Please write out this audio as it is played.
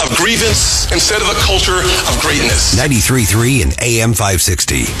grievance instead of a culture of greatness. 93.3 and AM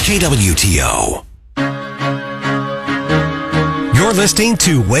 560, KWTO. You're listening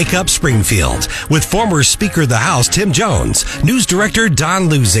to Wake Up Springfield with former Speaker of the House Tim Jones, News Director Don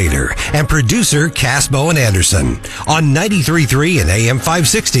Louzader, and producer Cass Bowen Anderson on 93.3 and AM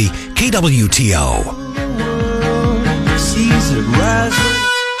 560 KWTO.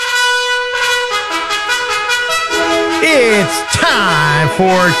 It's time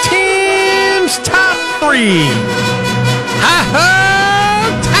for Tim's Top 3.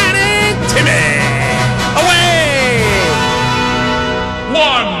 Ha-ha! Tiny Timmy!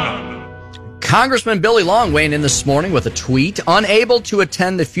 Congressman Billy Long weighing in this morning with a tweet. Unable to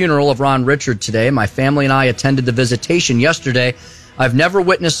attend the funeral of Ron Richard today. My family and I attended the visitation yesterday. I've never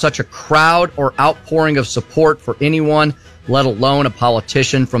witnessed such a crowd or outpouring of support for anyone, let alone a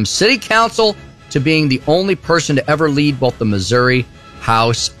politician, from city council to being the only person to ever lead both the Missouri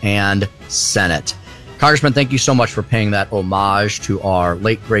House and Senate. Congressman, thank you so much for paying that homage to our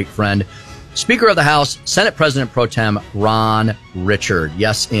late great friend, Speaker of the House, Senate President Pro Tem Ron Richard.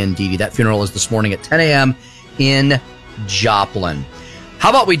 Yes, indeed. That funeral is this morning at 10 a.m. in Joplin. How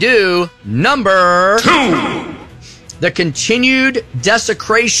about we do number 2? The continued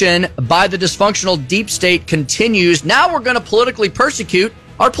desecration by the dysfunctional deep state continues. Now we're going to politically persecute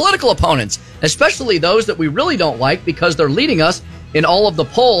our political opponents, especially those that we really don't like because they're leading us in all of the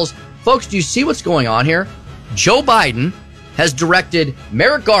polls. Folks, do you see what's going on here? Joe Biden has directed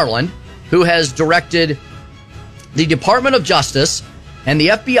Merrick Garland, who has directed the Department of Justice and the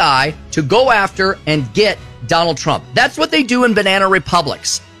FBI to go after and get Donald Trump. That's what they do in banana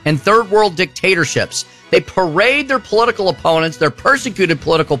republics and third world dictatorships. They parade their political opponents, their persecuted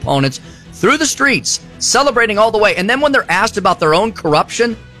political opponents, through the streets, celebrating all the way. And then when they're asked about their own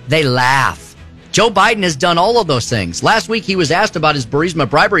corruption, they laugh. Joe Biden has done all of those things. Last week, he was asked about his Burisma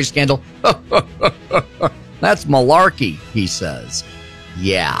bribery scandal. That's malarkey, he says.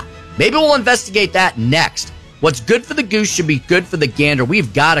 Yeah. Maybe we'll investigate that next. What's good for the goose should be good for the gander.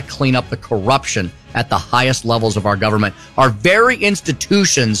 We've got to clean up the corruption at the highest levels of our government. Our very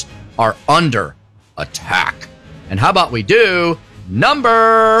institutions are under attack. And how about we do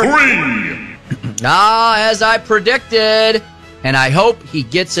number 3? As I predicted, and I hope he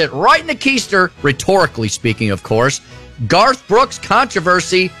gets it right in the keister, rhetorically speaking, of course. Garth Brooks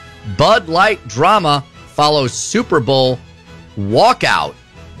controversy, Bud Light drama follows Super Bowl walkout.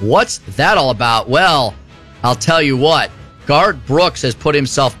 What's that all about? Well, I'll tell you what. Garth Brooks has put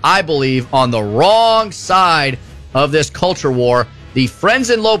himself, I believe, on the wrong side of this culture war. The Friends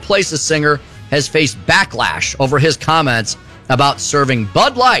in Low Places singer has faced backlash over his comments about serving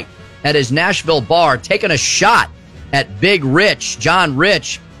Bud Light at his Nashville bar, taking a shot at Big and Rich,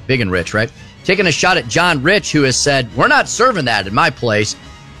 right? Taking a shot at John Rich, who has said, we're not serving that in my place.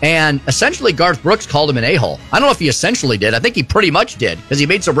 And essentially, Garth Brooks called him an a-hole. I don't know if he essentially did. I think he pretty much did, because he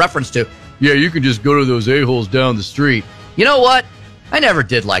made some reference to, yeah, you can just go to those a-holes down the street. You know what? I never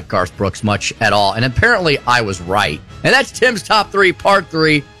did like Garth Brooks much at all, and apparently I was right. And that's Tim's Top 3, Part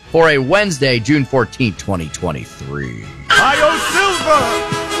 3, for a Wednesday, June 14th, 2023. Io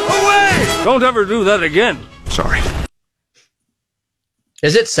Silva! Away! Don't ever do that again. Sorry.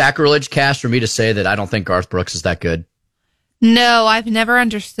 Is it sacrilege, Cass, for me to say that I don't think Garth Brooks is that good? No, I've never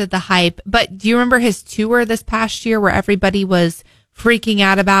understood the hype. But do you remember his tour this past year where everybody was freaking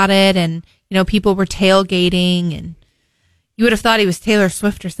out about it and, you know, people were tailgating and you would have thought he was Taylor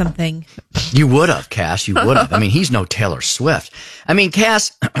Swift or something. You would have, Cass. You would have. I mean, he's no Taylor Swift. I mean,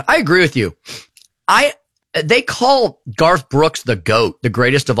 Cass, I agree with you. They call Garth Brooks the GOAT, the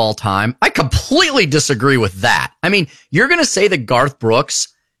greatest of all time. I completely disagree with that. I mean, you're going to say that Garth Brooks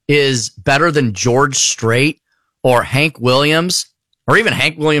is better than George Strait or Hank Williams, or even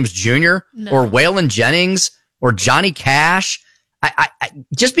Hank Williams Jr., or Waylon Jennings, or Johnny Cash. I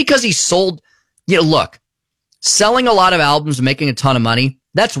just because he sold, you know, look, selling a lot of albums, making a ton of money,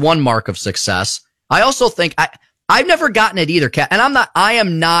 that's one mark of success. I also think I've never gotten it either, and I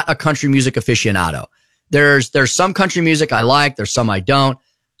am not a country music aficionado. There's some country music I like, there's some I don't.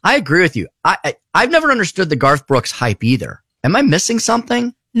 I agree with you. I've never understood the Garth Brooks hype either. Am I missing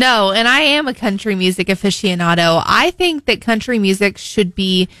something? No, and I am a country music aficionado. I think that country music should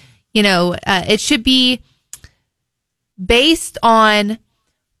be, it should be based on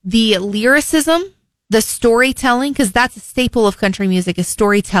the lyricism, the storytelling, because that's a staple of country music is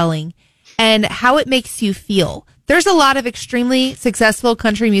storytelling, and how it makes you feel. There's a lot of extremely successful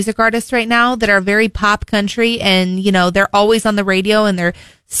country music artists right now that are very pop country, and, they're always on the radio and they're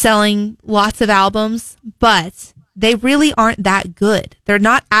selling lots of albums, but they really aren't that good. They're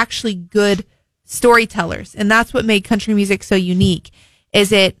not actually good storytellers. And that's what made country music so unique,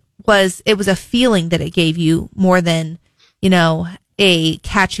 is it was a feeling that it gave you more than, a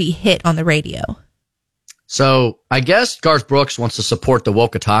catchy hit on the radio. So I guess Garth Brooks wants to support the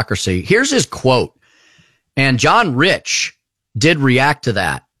wokeatocracy. Here's his quote. And John Rich did react to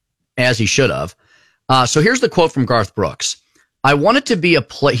that, as he should have. So here's the quote from Garth Brooks. I want it to be a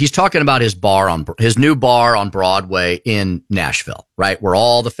place. He's talking about his new bar on Broadway in Nashville, right? Where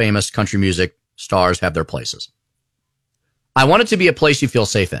all the famous country music stars have their places. I want it to be a place you feel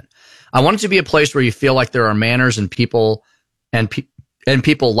safe in. I want it to be a place where you feel like there are manners and people and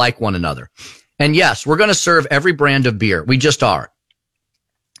people like one another. And yes, we're going to serve every brand of beer. We just are.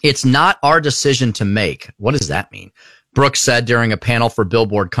 It's not our decision to make. What does that mean? Brooks said during a panel for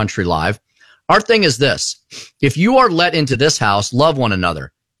Billboard Country Live. Our thing is this. If you are let into this house, love one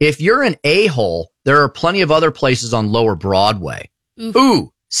another. If you're an a-hole, there are plenty of other places on Lower Broadway.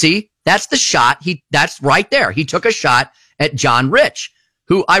 Ooh, see? That's the shot. That's right there. He took a shot at John Rich,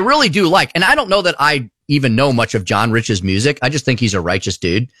 who I really do like. And I don't know that I even know much of John Rich's music. I just think he's a righteous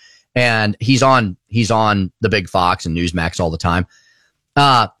dude. And he's on the Big Fox and Newsmax all the time.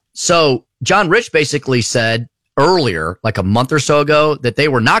 So John Rich basically said earlier, like a month or so ago, that they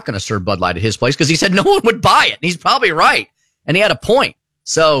were not going to serve Bud Light at his place because he said no one would buy it. And he's probably right. And he had a point.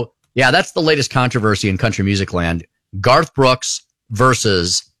 So yeah, that's the latest controversy in country music land. Garth Brooks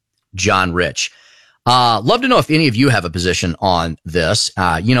versus John Rich. Love to know if any of you have a position on this.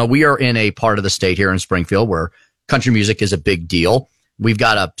 We are in a part of the state here in Springfield where country music is a big deal. We've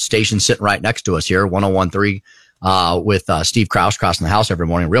got a station sitting right next to us here, 101.3, with Steve Krause crossing the house every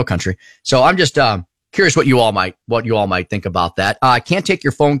morning, Real Country. So I'm just curious what you all might think about that. I can't take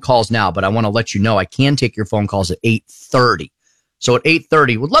your phone calls now, but I want to let you know I can take your phone calls at 8:30. So at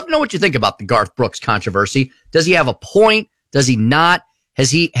 8:30, would love to know what you think about the Garth Brooks controversy. Does he have a point? Does he not? Do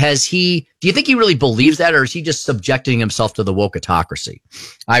you think he really believes that, or is he just subjecting himself to the wokeatocracy?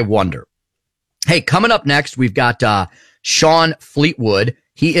 I wonder. Hey, coming up next, we've got Shawn Fleetwood.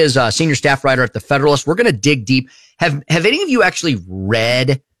 He is a senior staff writer at the Federalist. We're going to dig deep. Have any of you actually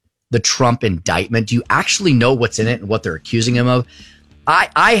read the Trump indictment? Do you actually know what's in it and what they're accusing him of?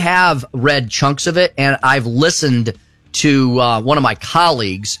 I have read chunks of it, and I've listened to one of my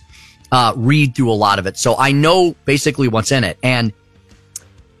colleagues read through a lot of it. So I know basically what's in it. And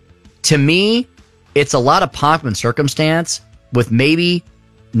to me, it's a lot of pomp and circumstance with maybe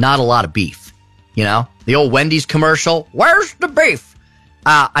not a lot of beef. The old Wendy's commercial, where's the beef?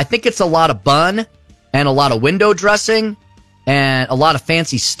 I think it's a lot of bun and a lot of window dressing and a lot of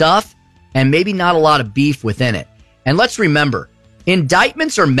fancy stuff and maybe not a lot of beef within it. And let's remember,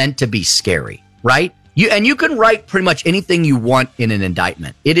 indictments are meant to be scary, right? You can write pretty much anything you want in an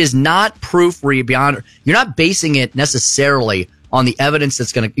indictment. It is not proof where you're not basing it necessarily on the evidence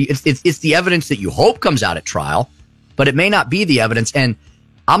that's it's the evidence that you hope comes out at trial, but it may not be the evidence. And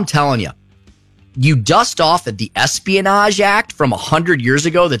I'm telling you, you dust off at the Espionage Act from 100 years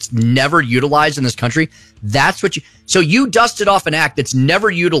ago that's never utilized in this country. So you dusted off an act that's never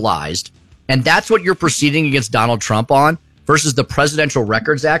utilized, and that's what you're proceeding against Donald Trump on versus the Presidential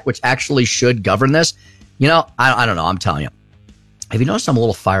Records Act, which actually should govern this. I don't know. I'm telling you. Have you noticed I'm a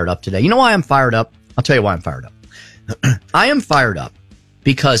little fired up today? You know why I'm fired up? I'll tell you why I'm fired up. I am fired up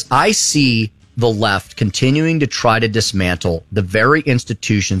because I see the left continuing to try to dismantle the very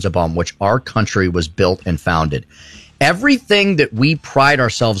institutions upon which our country was built and founded. Everything that we pride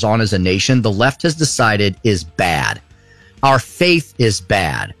ourselves on as a nation, the left has decided is bad. Our faith is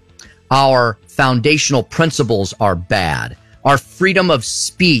bad. Our foundational principles are bad. Our freedom of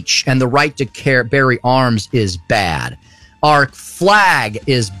speech and the right to bear arms is bad. Our flag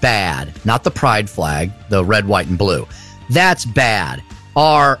is bad. Not the pride flag, the red, white, and blue. That's bad.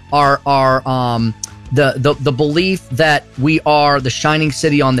 The belief that we are the shining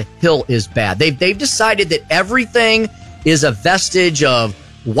city on the hill is bad. They've decided that everything is a vestige of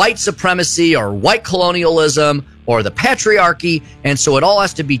white supremacy or white colonialism or the patriarchy, and so it all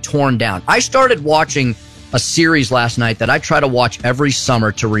has to be torn down. I started watching a series last night that I try to watch every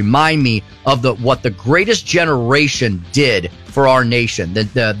summer to remind me of what the greatest generation did for our nation.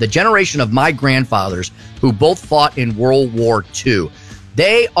 The generation of my grandfathers who both fought in World War II.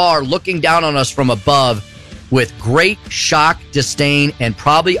 They are looking down on us from above with great shock, disdain, and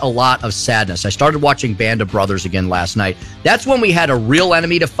probably a lot of sadness. I started watching Band of Brothers again last night. That's when we had a real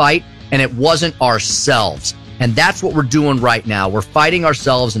enemy to fight, and it wasn't ourselves. And that's what we're doing right now. We're fighting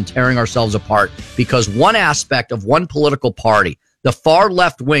ourselves and tearing ourselves apart because one aspect of one political party, the far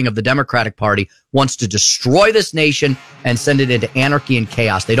left wing of the Democratic Party, wants to destroy this nation and send it into anarchy and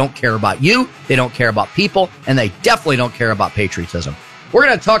chaos. They don't care about you. They don't care about people. And they definitely don't care about patriotism. We're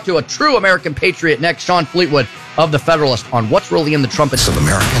going to talk to a true American patriot next, Shawn Fleetwood of the Federalist, on what's really in the trumpets Of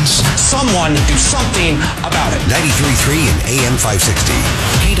Americans. Someone do something about it. 93.3 and AM 560.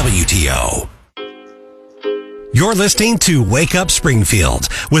 KWTO. You're listening to Wake Up Springfield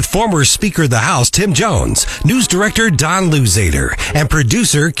with former Speaker of the House Tim Jones, News Director Don Louzader, and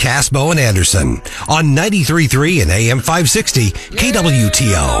producer Bowen Anderson on 93.3 and AM 560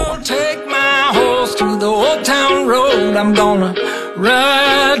 KWTO. Take my horse to the old town road. I'm gonna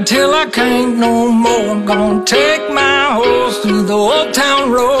ride till I can't no more. I'm gonna take my horse to the old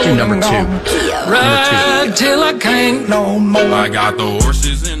town road. Number two. Ride till I can't no more. I got the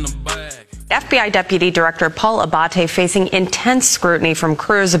horses in the back. FBI Deputy Director Paul Abate facing intense scrutiny from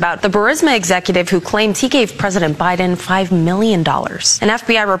crews about the Burisma executive who claims he gave President Biden $5 million. An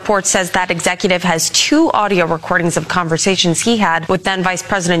FBI report says that executive has 2 audio recordings of conversations he had with then Vice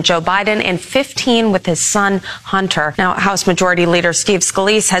President Joe Biden and 15 with his son, Hunter. Now, House Majority Leader Steve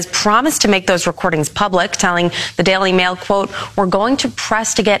Scalise has promised to make those recordings public, telling the Daily Mail, quote, "We're going to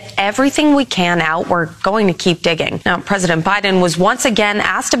press to get everything we can out. We're going to keep digging." Now, President Biden was once again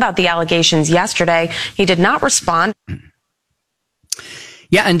asked about the allegations yesterday. He did not respond.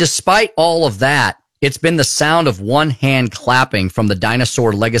 Yeah, and despite all of that, it's been the sound of one hand clapping from the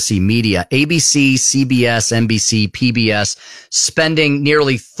dinosaur legacy media, ABC, CBS, NBC, PBS, spending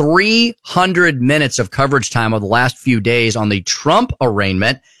nearly 300 minutes of coverage time over the last few days on the Trump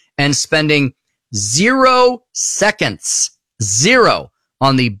arraignment and spending 0 seconds,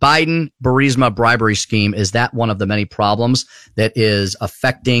 on the Biden-Burisma bribery scheme. Is that one of the many problems that is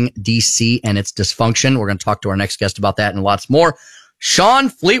affecting D.C. and its dysfunction? We're going to talk to our next guest about that and lots more. Shawn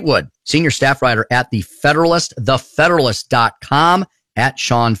Fleetwood, senior staff writer at The Federalist, thefederalist.com, at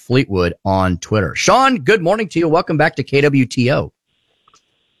Shawn Fleetwood on Twitter. Shawn, good morning to you. Welcome back to KWTO.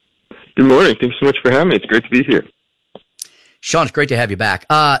 Good morning. Thanks so much for having me. It's great to be here. Shawn, it's great to have you back.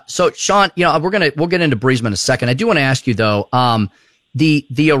 So, Shawn, we'll get into Burisma in a second. I do want to ask you, though,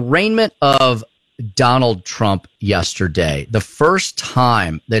 the arraignment of Donald Trump yesterday, the first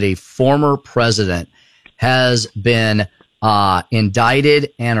time that a former president has been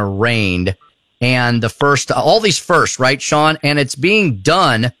indicted and arraigned, and the first, all these firsts, right, Shawn? And it's being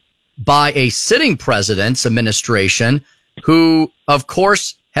done by a sitting president's administration who, of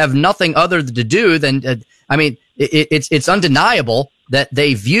course, have nothing other to do than, it's undeniable that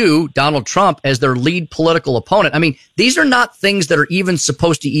they view Donald Trump as their lead political opponent. I mean, these are not things that are even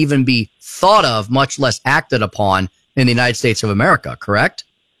supposed to even be thought of, much less acted upon in the United States of America, correct?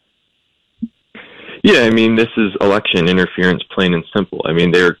 Yeah, this is election interference, plain and simple.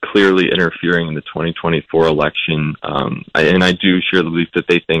 They're clearly interfering in the 2024 election. And I do share the belief that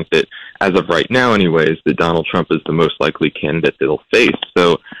they think that, as of right now anyways, that Donald Trump is the most likely candidate they'll face.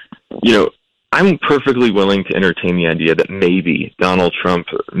 So, I'm perfectly willing to entertain the idea that maybe Donald Trump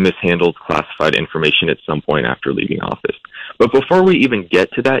mishandled classified information at some point after leaving office. But before we even get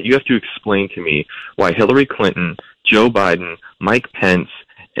to that, you have to explain to me why Hillary Clinton, Joe Biden, Mike Pence,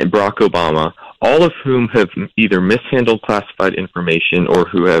 and Barack Obama, all of whom have either mishandled classified information or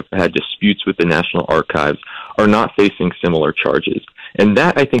who have had disputes with the National Archives, are not facing similar charges. And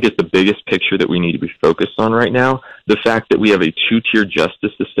that, I think, is the biggest picture that we need to be focused on right now. The fact that we have a 2-tier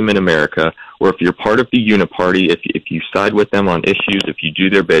justice system in America, where if you're part of the uniparty, if you side with them on issues, if you do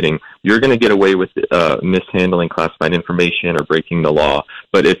their bidding, you're going to get away with mishandling classified information or breaking the law.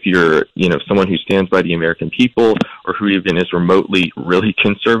 But if you're, someone who stands by the American people or who even is remotely really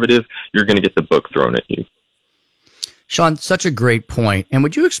conservative, you're going to get the book thrown at you. Shawn, such a great point. And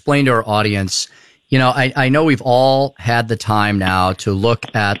would you explain to our audience, I know we've all had the time now to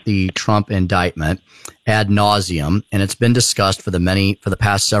look at the Trump indictment ad nauseum, and it's been discussed for the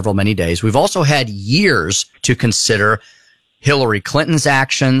past many days. We've also had years to consider Hillary Clinton's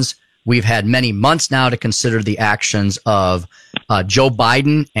actions. We've had many months now to consider the actions of Joe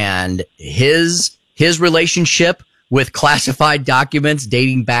Biden and his relationship with classified documents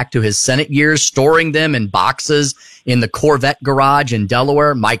dating back to his Senate years, storing them in boxes in the Corvette garage in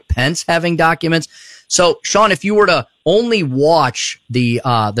Delaware, Mike Pence having documents. So, Shawn, if you were to only watch the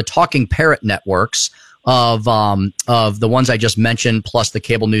talking parrot networks of the ones I just mentioned, plus the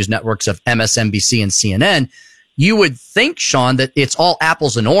cable news networks of MSNBC and CNN, you would think, Shawn, that it's all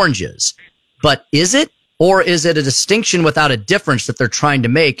apples and oranges. But is it? Or is it a distinction without a difference that they're trying to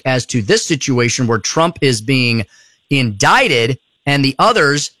make as to this situation where Trump is being indicted and the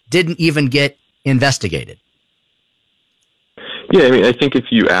others didn't even get investigated? Yeah, I think if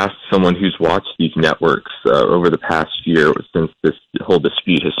you ask someone who's watched these networks over the past year since this whole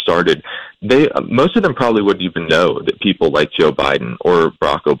dispute has started, most of them probably wouldn't even know that people like Joe Biden or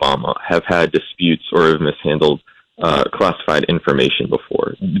Barack Obama have had disputes or have mishandled classified information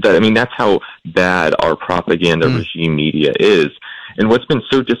before. That's how bad our propaganda regime media is. And what's been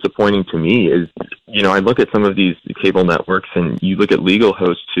so disappointing to me is, I look at some of these cable networks and you look at legal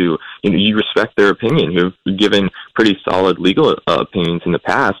hosts who, you respect their opinion, who've given pretty solid legal opinions in the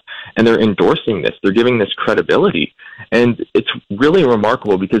past, and they're endorsing this. They're giving this credibility. And it's really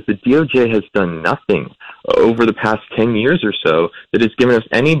remarkable because the DOJ has done nothing over the past 10 years or so that has given us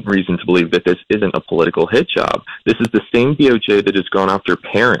any reason to believe that this isn't a political hit job. This is the same DOJ that has gone after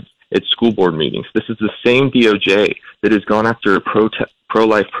parents at school board meetings. This is the same DOJ that has gone after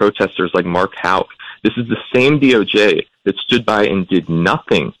pro-life protesters like Mark Houck. This is the same DOJ that stood by and did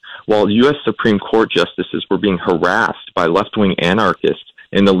nothing while U.S. Supreme Court justices were being harassed by left-wing anarchists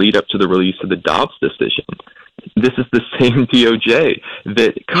in the lead up to the release of the Dobbs decision. This is the same DOJ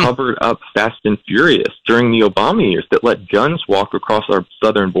that covered up Fast and Furious during the Obama years, that let guns walk across our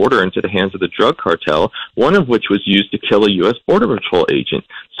southern border into the hands of the drug cartel, one of which was used to kill a U.S. Border Patrol agent.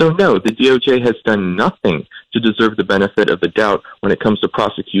 So no, the DOJ has done nothing to deserve the benefit of the doubt when it comes to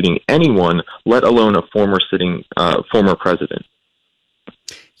prosecuting anyone, let alone a former president.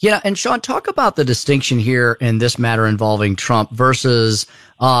 Yeah, and Shawn, talk about the distinction here in this matter involving Trump versus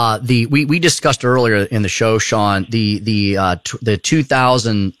we discussed earlier in the show, Shawn, the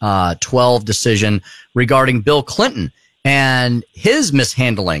 2012 decision regarding Bill Clinton and his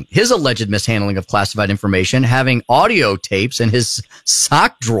alleged mishandling of classified information, having audio tapes in his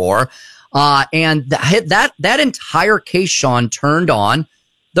sock drawer, and that entire case, Shawn, turned on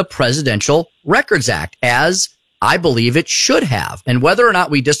the Presidential Records Act, as I believe it should have. And whether or not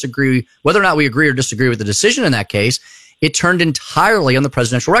we agree or disagree with the decision in that case, it turned entirely on the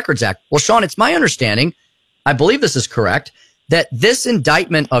Presidential Records Act. Well, Shawn, it's my understanding, I believe this is correct, that this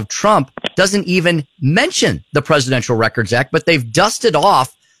indictment of Trump doesn't even mention the Presidential Records Act, but they've dusted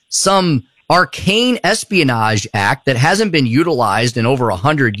off some arcane espionage act that hasn't been utilized in over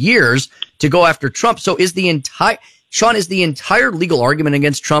 100 years to go after Trump. So is the entire legal argument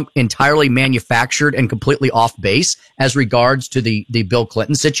against Trump entirely manufactured and completely off base as regards to the Bill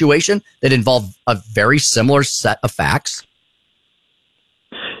Clinton situation that involved a very similar set of facts?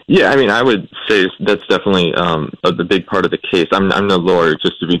 Yeah, I would say that's definitely the big part of the case. I'm no lawyer,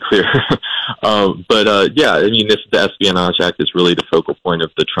 just to be clear. The Espionage Act is really the focal point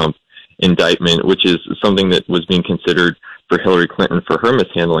of the Trump indictment, which is something that was being considered for Hillary Clinton for her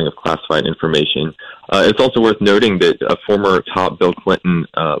mishandling of classified information. It's also worth noting that a former top Bill Clinton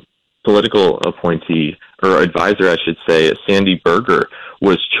political appointee, or advisor, I should say, Sandy Berger,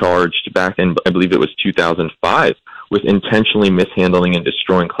 was charged back in, I believe it was 2005, with intentionally mishandling and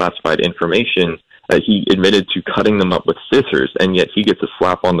destroying classified information. He admitted to cutting them up with scissors, and yet he gets a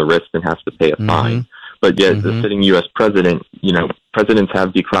slap on the wrist and has to pay a fine. But yet the sitting U.S. president, presidents have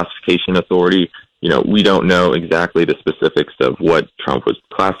declassification authority. We don't know exactly the specifics of what Trump was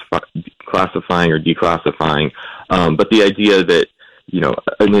classifying or declassifying. But the idea that,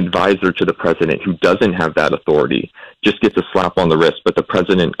 an advisor to the president who doesn't have that authority just gets a slap on the wrist, but the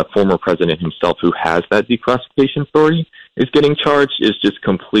president, a former president himself who has that declassification authority, is getting charged is just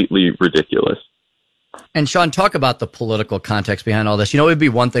completely ridiculous. And Shawn, talk about the political context behind all this. It would be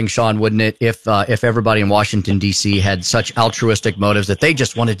one thing, Shawn, wouldn't it, if everybody in Washington, D.C. had such altruistic motives that they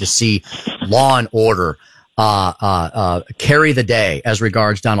just wanted to see law and order carry the day as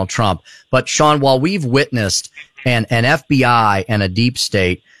regards Donald Trump. But Shawn, while we've witnessed an FBI and a deep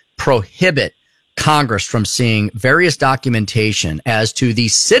state prohibit Congress from seeing various documentation as to the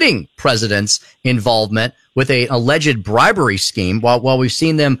sitting president's involvement with an alleged bribery scheme, while we've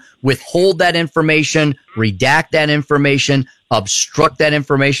seen them withhold that information, redact that information, obstruct that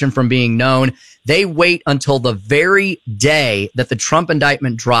information from being known, they wait until the very day that the Trump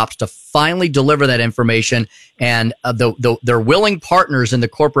indictment drops to finally deliver that information. And their willing partners in the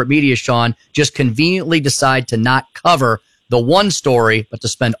corporate media, Shawn, just conveniently decide to not cover the one story, but to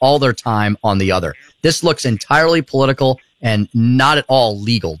spend all their time on the other. This looks entirely political and not at all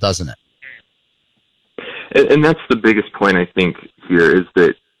legal, doesn't it? And that's the biggest point, I think, here, is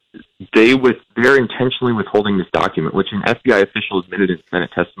that they're intentionally withholding this document, which an FBI official admitted in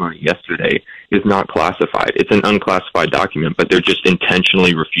Senate testimony yesterday is not classified. It's an unclassified document, but they're just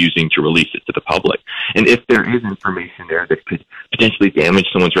intentionally refusing to release it to the public. And if there is information there that could potentially damage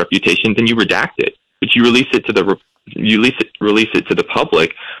someone's reputation, then you redact it. But you release it to the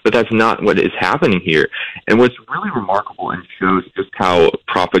public, but that's not what is happening here. And what's really remarkable and shows just how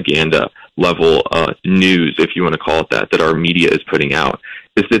propaganda level news, if you want to call it that our media is putting out,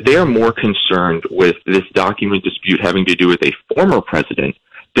 is that they are more concerned with this document dispute having to do with a former president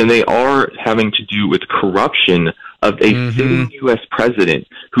than they are having to do with corruption of a sitting U.S. president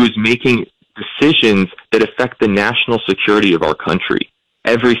who is making decisions that affect the national security of our country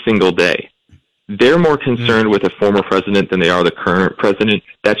every single day. They're more concerned with a former president than they are the current president.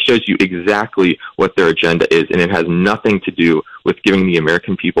 That shows you exactly what their agenda is, and it has nothing to do with giving the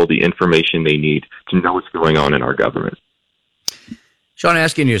American people the information they need to know what's going on in our government. Shawn, I'm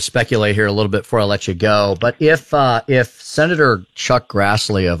asking you to speculate here a little bit before I let you go, but if Senator Chuck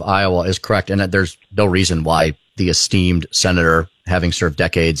Grassley of Iowa is correct, and there's no reason why the esteemed senator, having served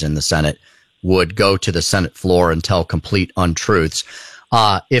decades in the Senate, would go to the Senate floor and tell complete untruths.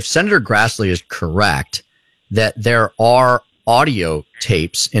 If Senator Grassley is correct that there are audio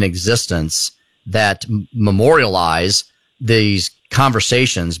tapes in existence that memorialize these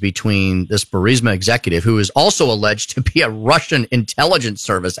conversations between this Burisma executive, who is also alleged to be a Russian intelligence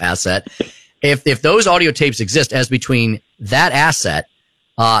service asset, if those audio tapes exist as between that asset,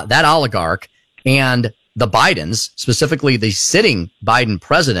 that oligarch, and the Bidens, specifically the sitting Biden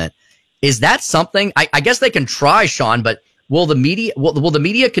president, is that something? I guess they can try, Shawn, but will the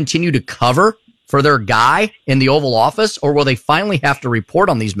media continue to cover for their guy in the Oval Office, or will they finally have to report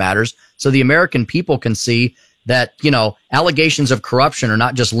on these matters so the American people can see that, allegations of corruption are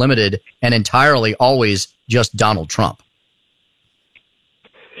not just limited and entirely always just Donald Trump?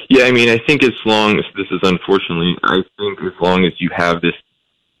 Yeah, I think as long as this is unfortunately, I think as long as you have this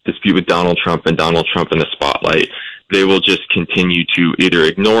dispute with Donald Trump and Donald Trump in the spotlight, they will just continue to either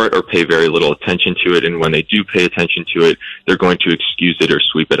ignore it or pay very little attention to it. And when they do pay attention to it, they're going to excuse it or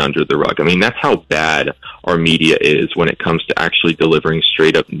sweep it under the rug. That's how bad our media is when it comes to actually delivering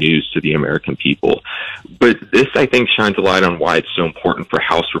straight up news to the American people. But this, I think, shines a light on why it's so important for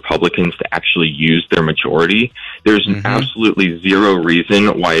House Republicans to actually use their majority. There's absolutely zero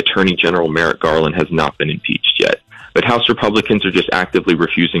reason why Attorney General Merrick Garland has not been impeached yet. But House Republicans are just actively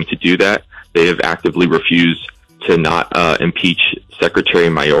refusing to do that. They have actively refused to not impeach Secretary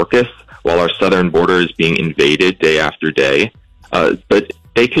Mayorkas while our southern border is being invaded day after day. But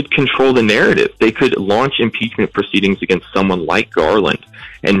they could control the narrative. They could launch impeachment proceedings against someone like Garland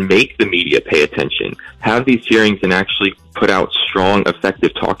and make the media pay attention, have these hearings and actually put out strong,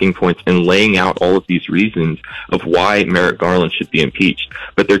 effective talking points and laying out all of these reasons of why Merrick Garland should be impeached.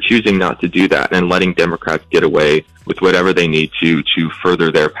 But they're choosing not to do that and letting Democrats get away with whatever they need to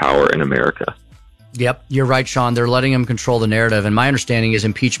further their power in America. Yep, you're right, Shawn. They're letting him control the narrative. And my understanding is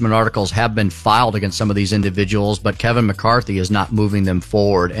impeachment articles have been filed against some of these individuals, but Kevin McCarthy is not moving them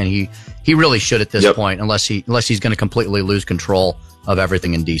forward. And he really should at this point, unless he's going to completely lose control of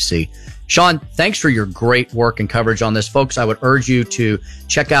everything in D.C. Shawn, thanks for your great work and coverage on this. Folks, I would urge you to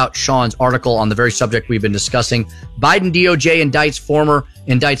check out Shawn's article on the very subject we've been discussing. Biden DOJ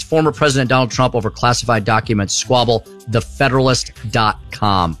indicts former President Donald Trump over classified documents squabble,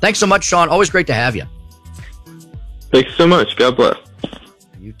 thefederalist.com. Thanks so much, Shawn. Always great to have you. Thanks so much. God bless.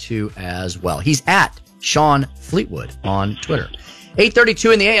 You too as well. He's at Shawn Fleetwood on Twitter.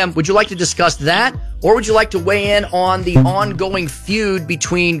 8:32 in the AM. Would you like to discuss that? Or would you like to weigh in on the ongoing feud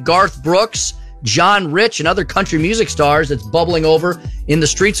between Garth Brooks, John Rich, and other country music stars that's bubbling over in the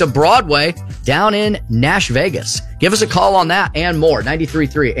streets of Broadway down in Nash Vegas? Give us a call on that and more.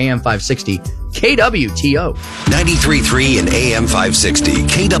 93.3 AM 560 KWTO. 93.3 and AM 560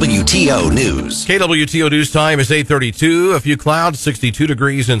 KWTO News. KWTO News time is 8:32. A few clouds, 62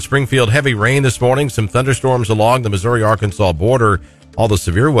 degrees in Springfield. Heavy rain this morning. Some thunderstorms along the Missouri-Arkansas border. All the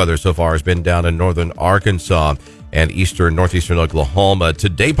severe weather so far has been down in northern Arkansas and northeastern Oklahoma.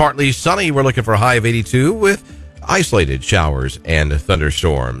 Today, partly sunny. We're looking for a high of 82 with isolated showers and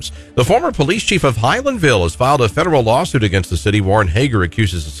thunderstorms. The former police chief of Highlandville has filed a federal lawsuit against the city. Warren Hager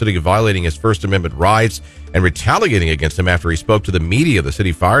accuses the city of violating his First Amendment rights and retaliating against him after he spoke to the media. The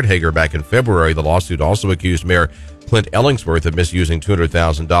city fired Hager back in February. The lawsuit also accused Mayor Clint Ellingsworth of misusing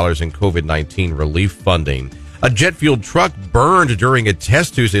 $200,000 in COVID-19 relief funding. A jet-fueled truck burned during a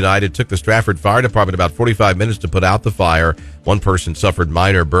test Tuesday night. It took the Stratford Fire Department about 45 minutes to put out the fire. One person suffered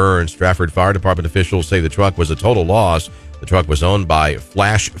minor burns. Stratford Fire Department officials say the truck was a total loss. The truck was owned by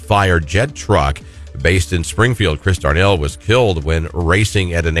Flash Fire Jet Truck, based in Springfield. Chris Darnell was killed when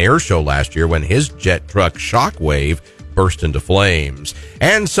racing at an air show last year when his jet truck Shockwave burst into flames.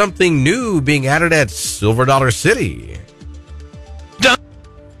 And something new being added at Silver Dollar City.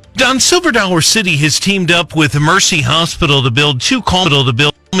 Don, Silver Dollar City has teamed up with Mercy Hospital to build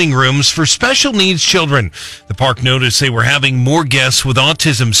calming rooms for special needs children. The park noticed they were having more guests with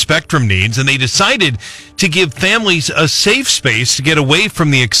autism spectrum needs, and they decided to give families a safe space to get away from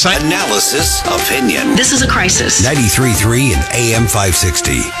the excitement. Analysis, opinion. This is a crisis. 93.3 and AM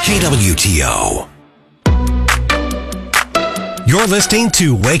 560 KWTO. You're listening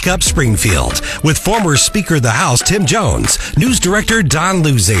to Wake Up Springfield with former Speaker of the House Tim Jones, News Director Don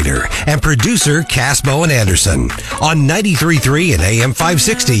Louzader, and producer Cass Bowen Anderson on 93.3 and AM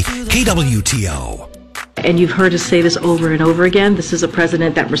 560 KWTO. And you've heard us say this over and over again. This is a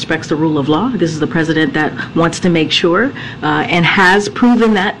president that respects the rule of law. This is the president that wants to make sure and has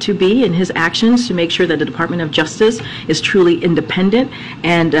proven that to be in his actions to make sure that the Department of Justice is truly independent.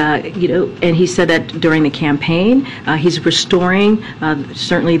 And, and he said that during the campaign. He's restoring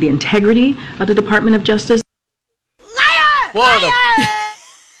certainly the integrity of the Department of Justice. Liar!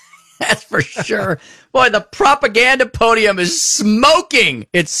 That's for sure. Boy, the propaganda podium is smoking.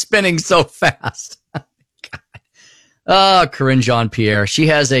 It's spinning so fast. Oh, Corinne Jean-Pierre. She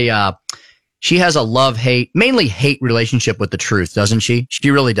has a love-hate, mainly hate relationship with the truth, doesn't she?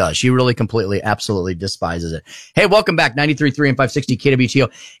 She really does. She really completely, absolutely despises it. Hey, welcome back. 93.3 and 560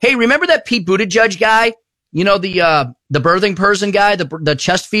 KWTO. Hey, remember that Pete Buttigieg guy? You know, the birthing person guy, the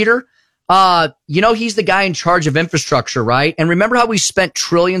chest feeder? He's the guy in charge of infrastructure, right? And remember how we spent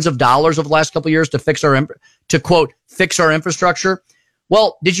trillions of dollars over the last couple of years to fix our infrastructure?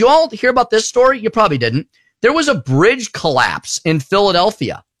 Well, did you all hear about this story? You probably didn't. There was a bridge collapse in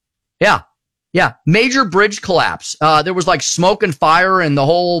Philadelphia. Yeah. Major bridge collapse. There was like smoke and fire and the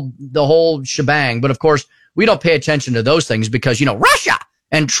whole shebang. But of course, we don't pay attention to those things because, Russia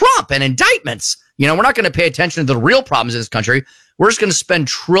and Trump and indictments. We're not going to pay attention to the real problems in this country. We're just going to spend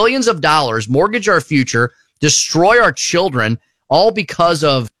trillions of dollars, mortgage our future, destroy our children, all because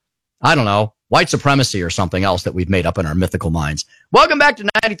of, I don't know, white supremacy or something else that we've made up in our mythical minds. Welcome back to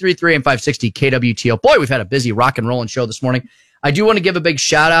 93.3 and 560 KWTO. Boy, we've had a busy rock and rolling show this morning. I do want to give a big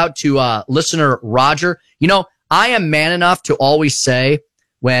shout out to listener Roger. I am man enough to always say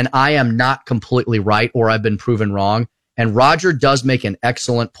when I am not completely right or I've been proven wrong. And Roger does make an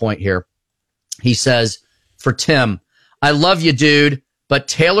excellent point here. He says, for Tim, I love you, dude, but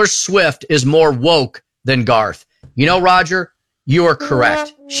Taylor Swift is more woke than Garth. Roger, you are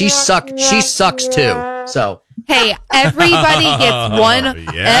correct. She sucks too. So hey, everybody gets one.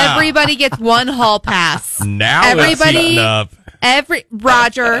 Everybody gets one hall pass. Now everybody, up.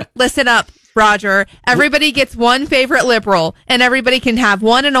 Roger, listen up, Roger. Everybody gets one favorite liberal, and everybody can have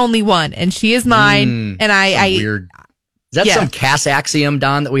one and only one. And she is mine. And I weird. Is that some Cass axiom,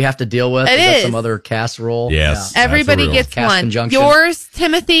 Don, that we have to deal with? Is that some other Cass rule? Yes. Yeah. Everybody gets Cass one. Conjunction. Yours,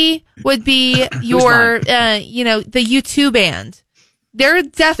 Timothy, would be your, the U2 band. They're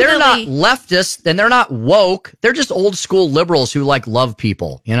not leftists and they're not woke. They're just old school liberals who love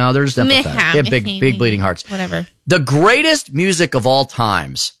people. They're just empathetic. They have big bleeding hearts. Whatever. The greatest music of all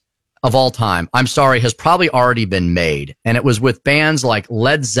time, I'm sorry, has probably already been made. And it was with bands like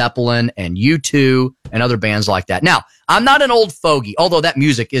Led Zeppelin and U2 and other bands like that. Now, I'm not an old fogey, although that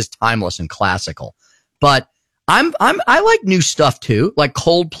music is timeless and classical. But I like new stuff too, like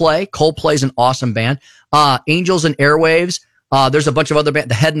Coldplay. Coldplay's an awesome band. Angels and Airwaves. There's a bunch of other bands,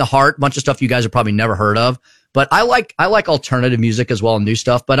 The Head and the Heart, a bunch of stuff you guys have probably never heard of. But I like alternative music as well and new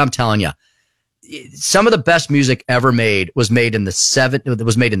stuff. But I'm telling you, some of the best music ever made was made in the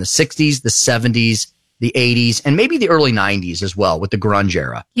 60s, the 70s, the 80s, and maybe the early 90s as well with the grunge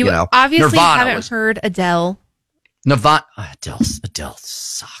era. You obviously Nirvana haven't heard Adele. Adele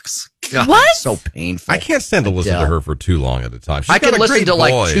sucks. God, what? It's so painful. I can't stand to listen to her for too long at a time. I can listen to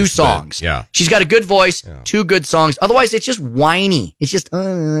like two songs. Yeah. She's got a good voice, two good songs. Otherwise, it's just whiny. It's just,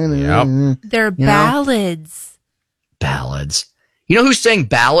 They're ballads. Ballads. You know who sang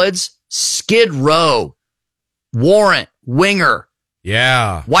ballads? Skid Row, Warrant, Winger.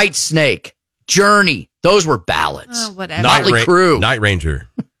 Yeah. White Snake, Journey. Those were ballads. Oh, whatever. Motley Crue. Night Ranger.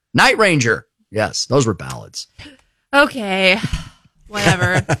 Night Ranger. Yes, those were ballads. Okay.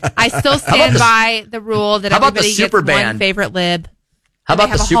 Whatever. I still stand by the rule that everybody gets one favorite lib. How about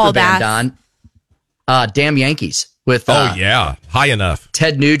the super band, Don? Damn Yankees with High Enough.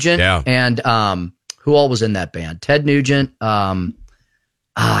 Ted Nugent and who all was in that band? Ted Nugent.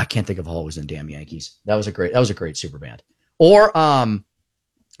 I can't think of who all was in Damn Yankees. That was a great super band. Or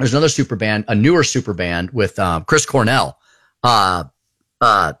there's another super band, a newer super band with Chris Cornell. Temple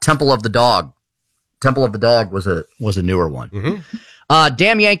of the Dog. Temple of the Dog was a newer one. Mm-hmm.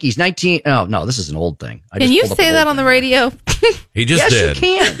 Damn Yankees, Oh, no, this is an old thing. Can you say that on the radio? He just did.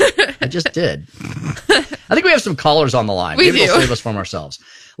 Yes, you can. I just did. I think we have some callers on the line. Maybe they'll save us from ourselves.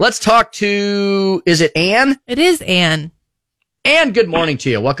 Let's talk to, is it Ann? It is Ann. Ann, good morning to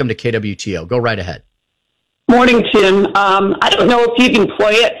you. Welcome to KWTO. Go right ahead. Morning, Tim. I don't know if you can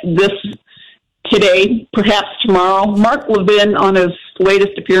play it this today, perhaps tomorrow. Mark Levin, on his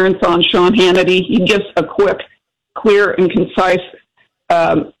latest appearance on Shawn Hannity, he gives a quick, clear, and concise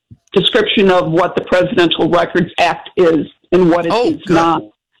description of what the Presidential Records Act is. and what it is not.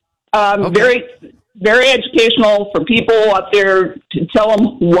 Very, very educational for people out there to tell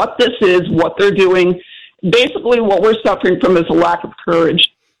them what this is, what they're doing. Basically, what we're suffering from is a lack of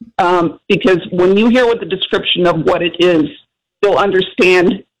courage. Because when you hear what the description of what it is, you'll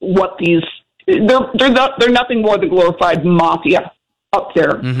understand what they're nothing more than glorified mafia up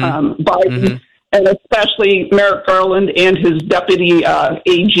there. Biden, and especially Merrick Garland and his deputy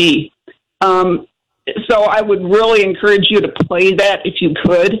AG. So I would really encourage you to play that if you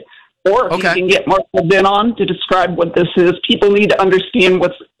could, or if you can get Mark Levin on to describe what this is. People need to understand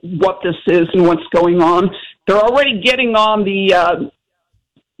what this is and what's going on. They're already getting on the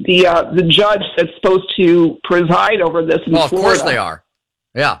judge that's supposed to preside over this in Florida. Of course they are.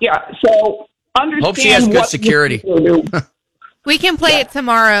 Yeah. Yeah. So understand. Hope she has good security. We can play it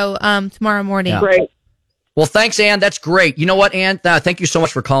tomorrow morning. Yeah. Great. Well, thanks, Ann. That's great. You know what, Ann? Thank you so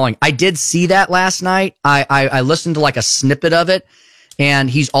much for calling. I did see that last night. I listened to like a snippet of it, and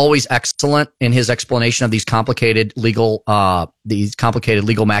he's always excellent in his explanation of these complicated legal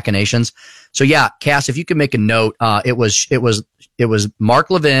machinations. So yeah, Cass, if you could make a note, it was Mark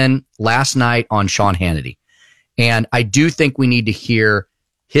Levin last night on Shawn Hannity. And I do think we need to hear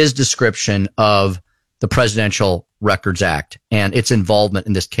his description of the Presidential Records Act and its involvement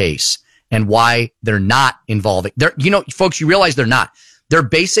in this case and why they're not involving. Folks, you realize they're not. They're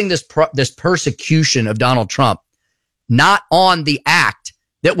basing this persecution of Donald Trump not on the act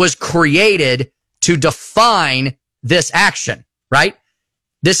that was created to define this action, right?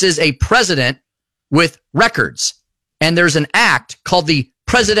 This is a president with records, and there's an act called the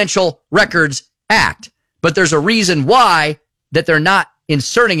Presidential Records Act. But there's a reason why that they're not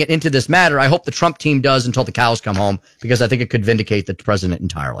inserting it into this matter. I hope the Trump team does until the cows come home, because I think it could vindicate the president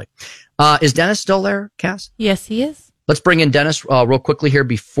entirely. Is Dennis still there, Cass? Yes, he is. Let's bring in Dennis real quickly here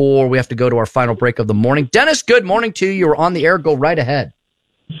before we have to go to our final break of the morning. Dennis, good morning to you. You're on the air. Go right ahead.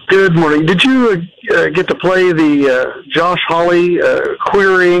 Good morning. Did you get to play the Josh Hawley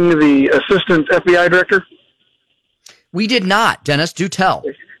querying the assistant FBI director? We did not, Dennis. Do tell.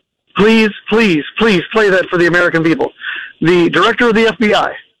 Please, please, please play that for the American people. The director of the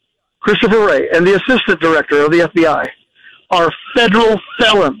FBI, Christopher Wray, and the assistant director of the FBI are federal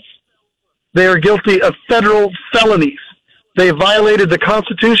felons. They are guilty of federal felonies. They violated the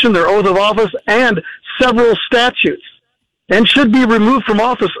Constitution, their oath of office, and several statutes, and should be removed from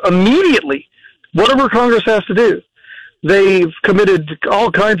office immediately, whatever Congress has to do. They've committed all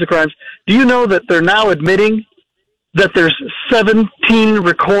kinds of crimes. Do you know that they're now admitting that there's 17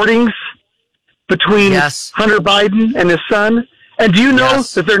 recordings between Hunter Biden and his son? And do you know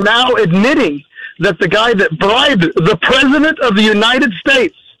that they're now admitting that the guy that bribed the President of the United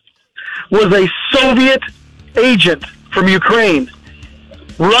States was a Soviet agent from Ukraine?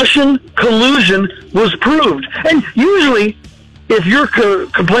 Russian collusion was proved. And usually, if you're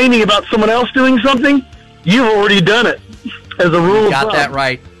complaining about someone else doing something, you've already done it, as a rule of thumb. Got that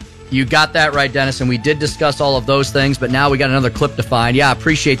right. You got that right, Dennis, and we did discuss all of those things, but now we got another clip to find. Yeah, I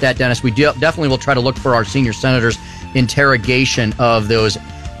appreciate that, Dennis. We definitely will try to look for our senior senator's interrogation of those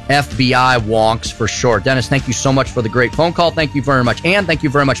FBI wonks for sure. Dennis, thank you so much for the great phone call. Thank you very much, Ann. Thank you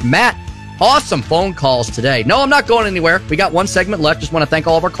very much, Matt. Awesome phone calls today. No, I'm not going anywhere. We got one segment left. Just want to thank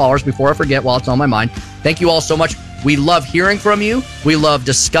all of our callers before I forget while it's on my mind. Thank you all so much. We love hearing from you. We love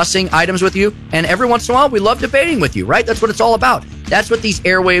discussing items with you. And every once in a while, we love debating with you, right? That's what it's all about. That's what these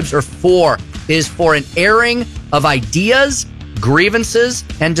airwaves are for, is for an airing of ideas, grievances,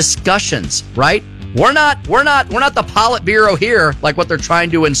 and discussions, right? We're not the Politburo here, like what they're trying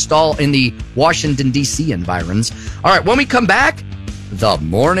to install in the Washington, D.C. environs. All right, when we come back, the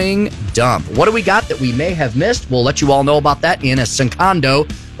morning dump. What do we got that we may have missed? We'll let you all know about that in a secondo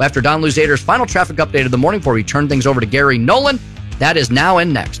after Don Louzader's final traffic update of the morning before we turn things over to Gary Nolan. That is now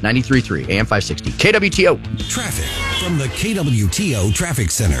and next. 93.3 AM 560 KWTO. Traffic from the KWTO Traffic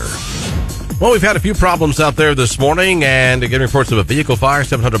Center. Well, we've had a few problems out there this morning, and getting reports of a vehicle fire,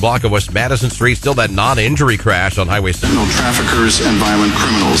 700 block of West Madison Street. Still that non-injury crash on Highway 7. No traffickers and violent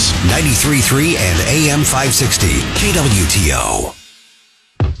criminals. 93.3 and AM 560 KWTO.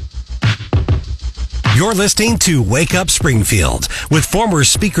 You're listening to Wake Up Springfield with former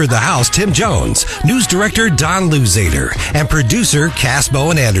Speaker of the House Tim Jones, News Director Don Louzader, and producer Cass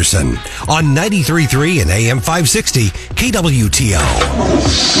Bowen Anderson on 93.3 and AM 560 KWTO.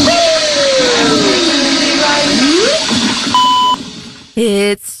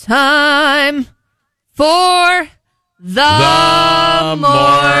 It's time for the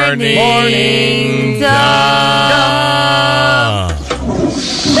morning dump.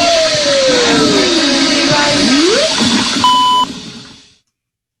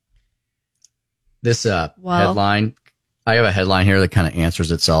 This headline I have a headline here that kind of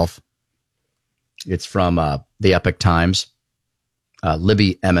answers itself. It's from the Epic Times.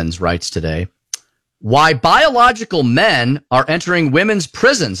 Libby Emmons writes today, why biological men are entering women's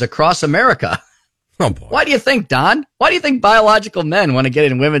prisons across America. Oh, boy. Why do you think, Don? Why do you think biological men want to get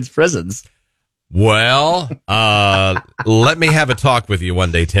in women's prisons? Well, let me have a talk with you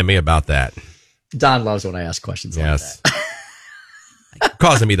one day, Timmy, about that. Don loves when I ask questions like that.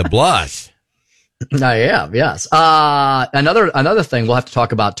 Causing me to blush. I am, yes. Another thing we'll have to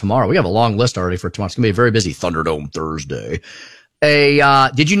talk about tomorrow. We have a long list already for tomorrow. It's going to be a very busy Thunderdome Thursday.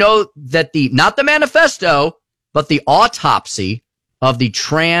 Did you know that not the manifesto, but the autopsy of the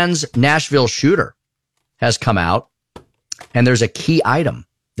trans Nashville shooter has come out, and there's a key item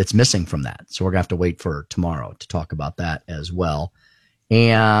that's missing from that. So we're going to have to wait for tomorrow to talk about that as well.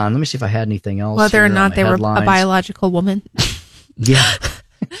 And let me see if I had anything else. Whether or not they were a biological woman. Yeah.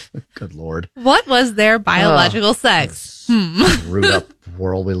 Good Lord. What was their biological sex? Screwed up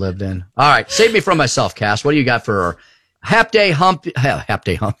world we lived in. All right. Save me from myself, Cass. What do you got for Half day humpy.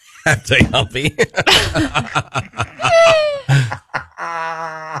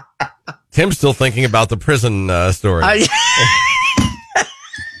 Tim's still thinking about the prison story.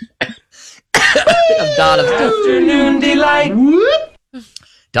 Afternoon delight.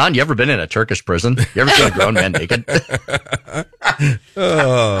 Don, you ever been in a Turkish prison? You ever seen a grown man naked?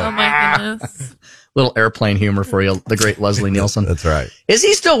 Oh my goodness. Little airplane humor for you, the great Leslie Nielsen. That's right. Is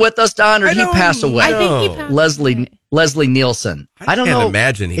he still with us, Don, or did he pass away? I think he passed Leslie Nielsen. I don't know.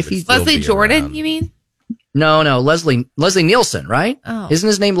 Imagine he if he's Leslie Jordan, you mean? No, Leslie Nielsen, right? Oh. Isn't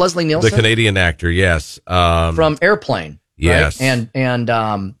his name Leslie Nielsen? The Canadian actor, yes. From Airplane. Yes. Right? And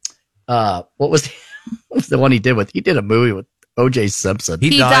what was the one he did a movie with O.J. Simpson.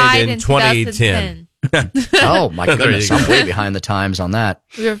 He died in 2010. Oh my goodness, I'm way behind the times on that.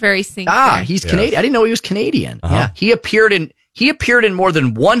 We were very synced. He's Canadian. I didn't know he was Canadian. Uh-huh. Yeah, he appeared in more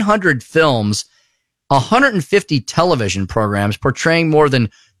than 100 films, 150 television programs, portraying more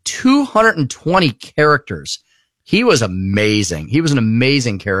than 220 characters. He was amazing. He was an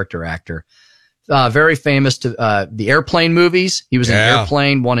amazing character actor. Very famous to the Airplane movies. He was in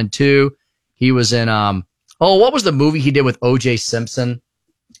Airplane 1 and 2. He was in what was the movie he did with O.J. Simpson?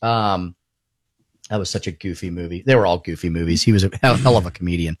 That was such a goofy movie. They were all goofy movies. He was a hell of a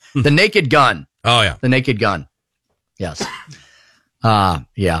comedian. The Naked Gun. Oh, yeah. The Naked Gun. Yes.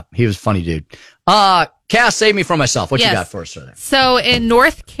 Yeah, he was a funny dude. Cass, save me from myself. What you got for us today? So in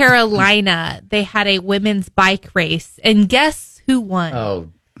North Carolina, they had a women's bike race, and guess who won? Oh,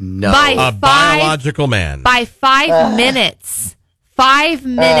 no. Biological man. By 5 minutes. 5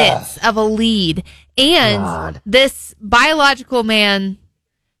 minutes of a lead. And this biological man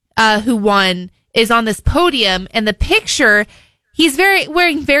who won is on this podium, and the picture, he's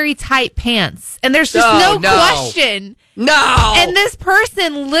wearing very tight pants, and there's just no question. No. And this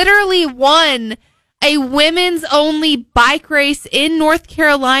person literally won a women's only bike race in North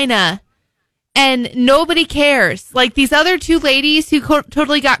Carolina, and nobody cares. Like these other two ladies who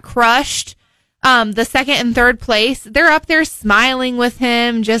totally got crushed, the second and third place, they're up there smiling with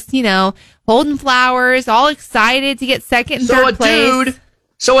him, just, holding flowers, all excited to get second and third place.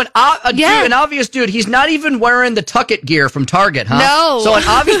 An obvious dude. He's not even wearing the Tuck It gear from Target, huh? No. So an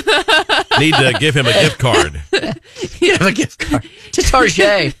obvious need to give him a gift card. You have a gift card to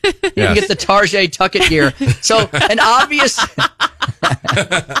Target. You can get the Target Tuck It gear. So an obvious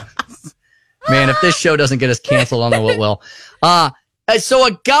man. If this show doesn't get us canceled, I don't know what will. So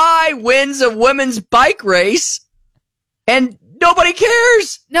a guy wins a women's bike race, and nobody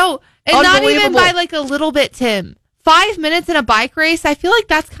cares. No, and not even by like a little bit, Tim. 5 minutes in a bike race, I feel like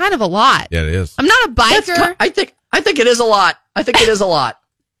that's kind of a lot. Yeah, it is. I'm not a biker. I think it is a lot. I think it is a lot.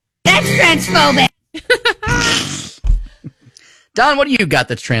 That's transphobic. Don, what do you got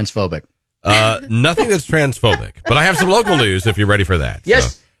that's transphobic? Nothing that's transphobic, but I have some local news if you're ready for that.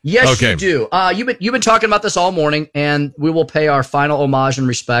 Yes. So. Yes, you do. You've been talking about this all morning, and we will pay our final homage and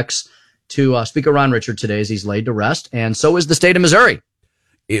respects to Speaker Ron Richard today as he's laid to rest, and so is the state of Missouri.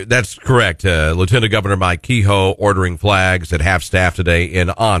 That's correct. Lieutenant Governor Mike Kehoe ordering flags at half-staff today in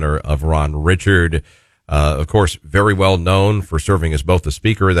honor of Ron Richard. Of course, very well known for serving as both the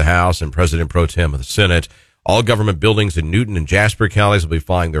Speaker of the House and President Pro Tem of the Senate. All government buildings in Newton and Jasper counties will be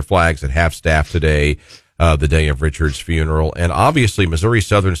flying their flags at half-staff today, the day of Richard's funeral. And obviously, Missouri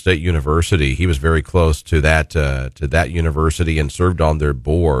Southern State University, he was very close to that university and served on their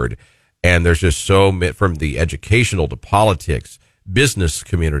board. And there's just from the educational to politics, business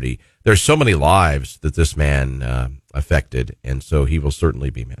community, there's so many lives that this man affected, and so he will certainly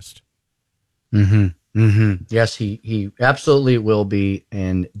be missed. Yes, he absolutely will be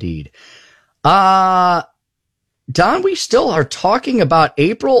indeed. Don, Don, we still are talking about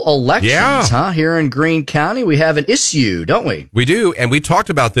April elections, here in Greene County. We have an issue, don't we? We do, and we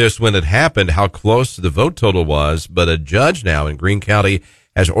talked about this when it happened, how close the vote total was, but a judge now in Greene County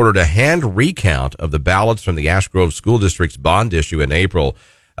has ordered a hand recount of the ballots from the Ash Grove School District's bond issue in April.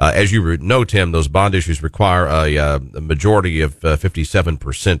 As you know, Tim, those bond issues require a majority of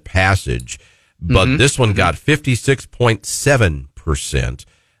 57% passage, but this one got 56.7%.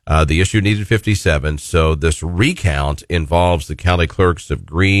 The issue needed 57, so this recount involves the county clerks of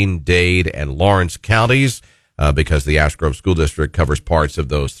Greene, Dade, and Lawrence counties, because the Ash Grove School District covers parts of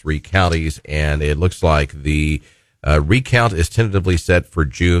those three counties, and it looks like the recount is tentatively set for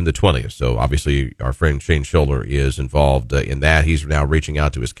June the 20th. So obviously our friend Shane Scholler is involved in that. He's now reaching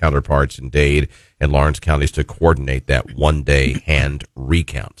out to his counterparts in Dade and Lawrence counties to coordinate that one-day hand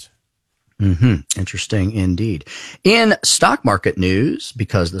recount. Interesting indeed. In stock market news,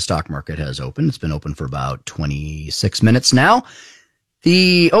 because the stock market has opened, it's been open for about 26 minutes now.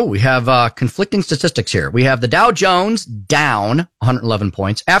 We have conflicting statistics here. We have the Dow Jones down 111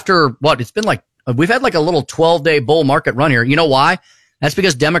 points after it's been like, we've had like a little 12-day bull market run here. You know why? That's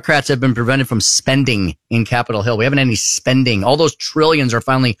because Democrats have been prevented from spending in Capitol Hill. We haven't had any spending. All those trillions are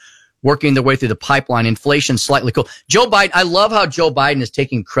finally working their way through the pipeline. Inflation slightly cool. Joe Biden, I love how Joe Biden is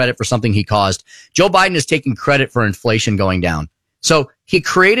taking credit for something he caused. Joe Biden is taking credit for inflation going down. So he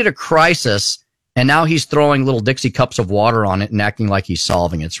created a crisis, and now he's throwing little Dixie cups of water on it and acting like he's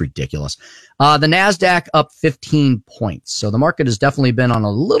solving it. It's ridiculous. The NASDAQ up 15 points. So the market has definitely been on a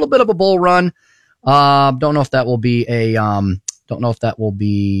little bit of a bull run. Don't know if that will be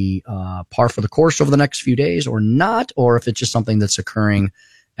par for the course over the next few days or not, or if it's just something that's occurring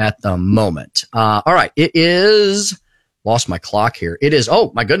at the moment. All right. It is, lost my clock here. It is,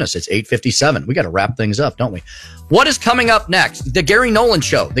 oh my goodness, it's 8:57. We got to wrap things up, don't we? What is coming up next? The Gary Nolan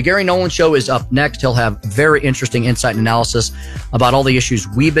Show. The Gary Nolan Show is up next. He'll have very interesting insight and analysis about all the issues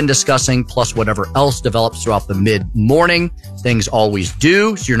we've been discussing, plus whatever else develops throughout the mid-morning. Things always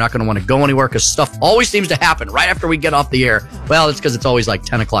do, so you're not going to want to go anywhere because stuff always seems to happen right after we get off the air. Well, it's because it's always like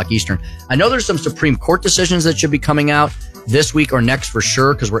 10 o'clock Eastern. I know there's some Supreme Court decisions that should be coming out this week or next for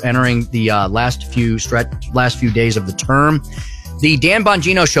sure, because we're entering the last few days of the term. The Dan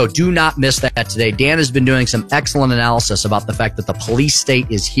Bongino Show, do not miss that today. Dan has been doing some excellent analysis about the fact that the police state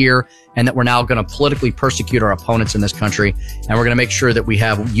is here and that we're now going to politically persecute our opponents in this country, and we're going to make sure that we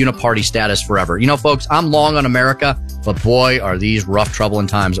have uniparty status forever. You know, folks, I'm long on America, but boy, are these rough, troubling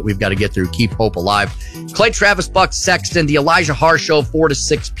times that we've got to get through. Keep hope alive. Clay Travis, Buck Sexton, the Elijah Harr Show, 4 to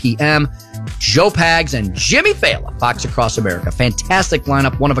 6 p.m., Joe Pags and Jimmy Fallon, Fox Across America. Fantastic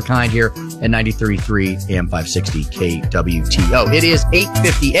lineup, one of a kind here at 93.3 AM 560 KWTO. It is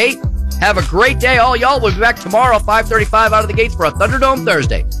 8:58. Have a great day, all y'all. We'll be back tomorrow, 5:35 out of the gates for a Thunderdome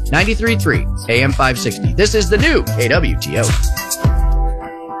Thursday. 93.3 AM 560. This is the new KWTO.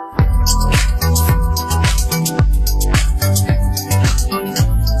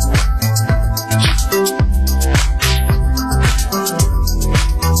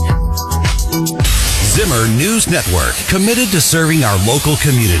 Zimmer News Network, committed to serving our local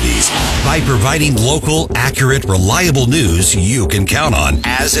communities by providing local, accurate, reliable news you can count on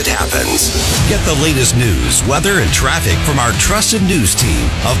as it happens. Get the latest news, weather, and traffic from our trusted news team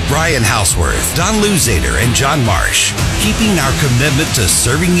of Brian Houseworth, Don Louzader, and John Marsh, keeping our commitment to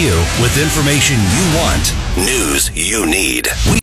serving you with information you want, news you need.